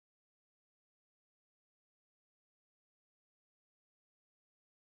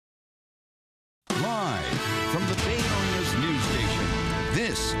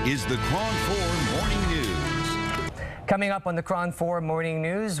is the KRON 4 Morning News. Coming up on the KRON 4 Morning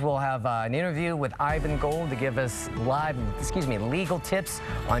News, we'll have an interview with Ivan Golde to give us legal tips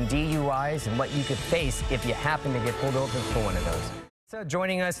on DUIs and what you could face if you happen to get pulled over for one of those. So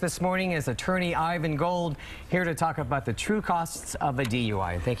joining us this morning is attorney Ivan Golde, here to talk about the true costs of a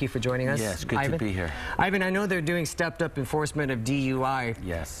DUI. Thank you for joining us. Yes, good Ivan. to be here. Ivan, I know they're doing stepped-up enforcement of DUI.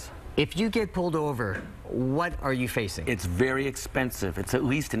 Yes. If you get pulled over, what are you facing? It's very expensive. It's at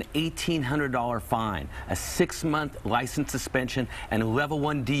least an $1,800 fine, a 6-month license suspension, and a level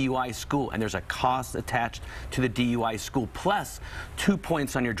 1 DUI school. And there's a cost attached to the DUI school, plus 2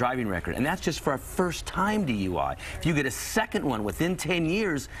 points on your driving record. And that's just for a first-time DUI. If you get a second one within 10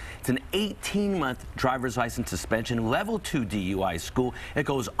 years, it's an 18-month driver's license suspension, level 2 DUI school. It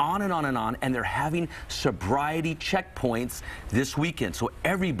goes on and on and on, and they're having sobriety checkpoints this weekend. So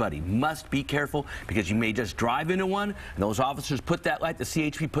everybody must be careful, because you may just drive into one, and those officers put that light, the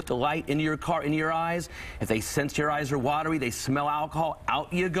CHP put the light into your car, into your eyes. If they sense your eyes are watery, they smell alcohol,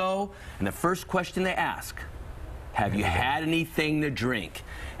 out you go. And the first question they ask, have you had anything to drink?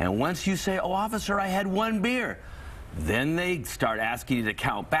 And once you say, oh, officer, I had 1 beer, then they start asking you to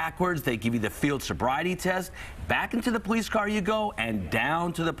count backwards. They give you the field sobriety test. Back into the police car you go, and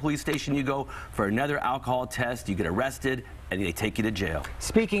down to the police station you go for another alcohol test. You get arrested, and they take you to jail.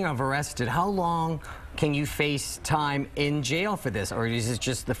 Speaking of arrested, how long can you face time in jail for this? Or is it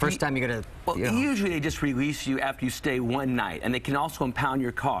just the first time you get a... Well, usually they just release you after you stay 1 night, and they can also impound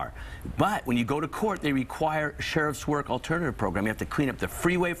your car. But when you go to court, they require sheriff's work alternative program. You have to clean up the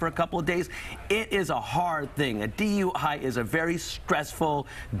freeway for a couple of days. It is a hard thing. A DUI is a very stressful,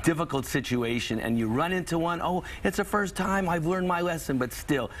 difficult situation, and you run into one, oh, it's the first time, I've learned my lesson, but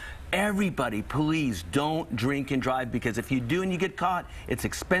still. Everybody, please don't drink and drive, because if you do and you get caught, it's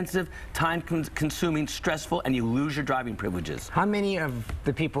expensive, time-consuming, stressful, and you lose your driving privileges. How many of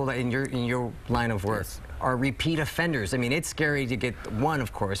the people that in your line of work are repeat offenders? I mean, it's scary to get one,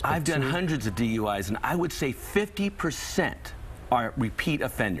 of course. But I've done hundreds of DUIs, and I would say 50% are repeat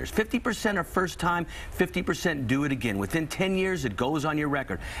offenders. 50% are first time, 50% do it again. Within 10 years, it goes on your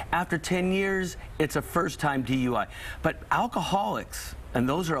record. After 10 years, it's a first-time DUI. But alcoholics, and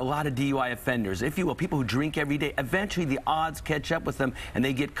those are a lot of DUI offenders, if you will, people who drink every day, eventually the odds catch up with them and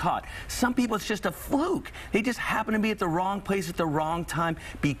they get caught. Some people, it's just a fluke. They just happen to be at the wrong place at the wrong time.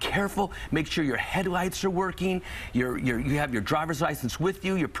 Be careful. Make sure your headlights are working. You have your driver's license with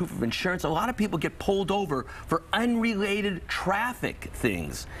you, your proof of insurance. A lot of people get pulled over for unrelated traffic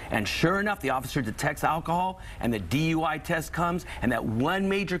things. And sure enough, the officer detects alcohol and the DUI test comes, and that one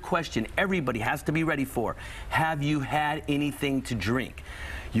major question everybody has to be ready for: have you had anything to drink?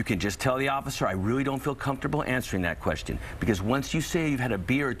 You can just tell the officer, I really don't feel comfortable answering that question, because once you say you've had a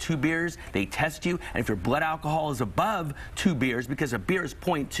beer or 2 beers, they test you, and if your blood alcohol is above 2 beers, because a beer is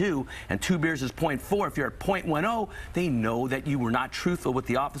 0.2 and 2 beers is 0.4, if you're at 0.10, they know that you were not truthful with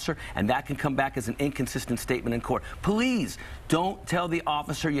the officer, and that can come back as an inconsistent statement in court. Please don't tell the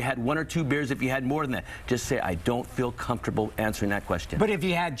officer you had 1 or 2 beers if you had more than that. Just say, I don't feel comfortable answering that question. But if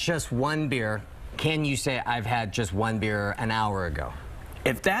you had just 1 beer, can you say, I've had just 1 beer an hour ago?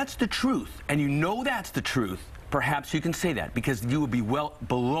 If that's the truth, and you know that's the truth, perhaps you can say that, because you would be well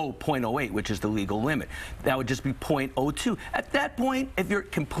below 0.08, which is the legal limit. That would just be 0.02. At that point, if you're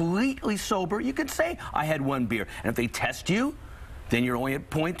completely sober, you could say, I had 1 beer. And if they test you, then you're only at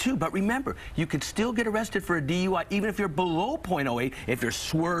 0.2. But remember, you could still get arrested for a DUI even if you're below 0.08, if you're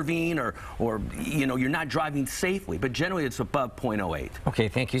swerving or you know, you're not driving safely. But generally, it's above 0.08. Okay,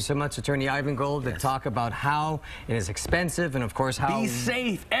 thank you so much, Attorney Ivan Golde, to talk about how it is expensive and, of course, how... Be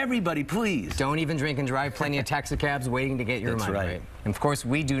safe, everybody, please. Don't even drink and drive. Plenty of taxi cabs waiting to get your money. Right. And, of course,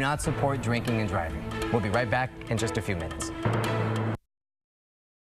 we do not support drinking and driving. We'll be right back in just a few minutes.